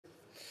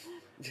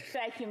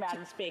Thank you,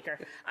 Madam Speaker.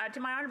 To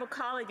my honourable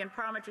colleague and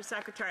parliamentary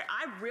secretary,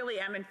 I really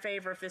am in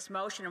favour of this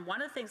motion, and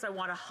one of the things I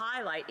want to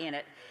highlight in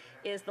it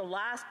is the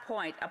last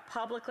point, a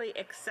publicly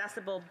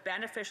accessible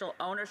beneficial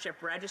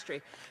ownership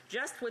registry.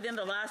 Just within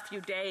the last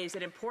few days,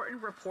 an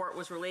important report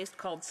was released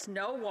called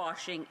Snow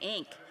Washing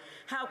Inc.,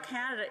 how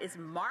Canada is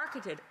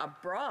marketed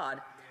abroad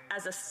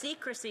as a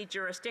secrecy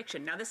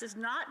jurisdiction. Now, this is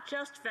not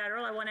just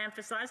federal. I want to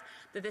emphasize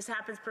that this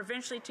happens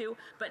provincially too,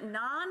 but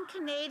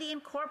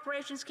non-Canadian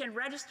corporations can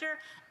register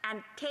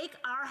and take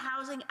our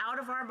housing out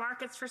of our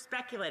markets for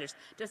speculators.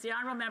 Does the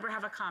honourable member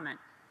have a comment?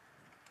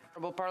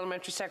 Honourable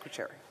Parliamentary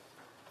Secretary.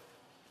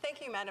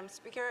 Thank you, Madam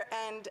Speaker.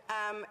 And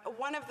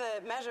one of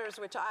the measures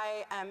which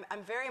I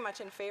am very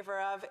much in favour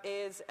of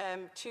is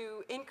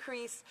to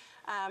increase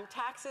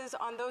taxes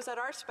on those that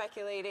are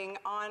speculating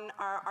on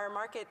our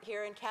market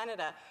here in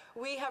Canada.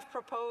 We have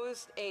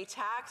proposed a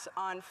tax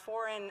on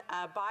foreign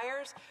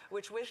buyers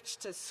which wish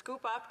to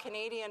scoop up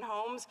Canadian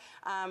homes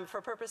for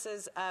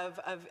purposes of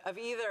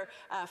either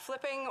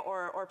flipping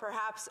or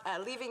perhaps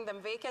leaving them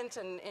vacant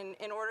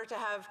in order to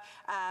have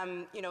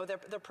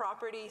the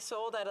property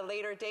sold at a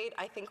later date.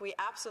 I think we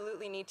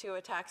absolutely need to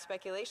attack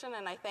speculation,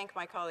 and I thank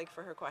my colleague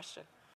for her question.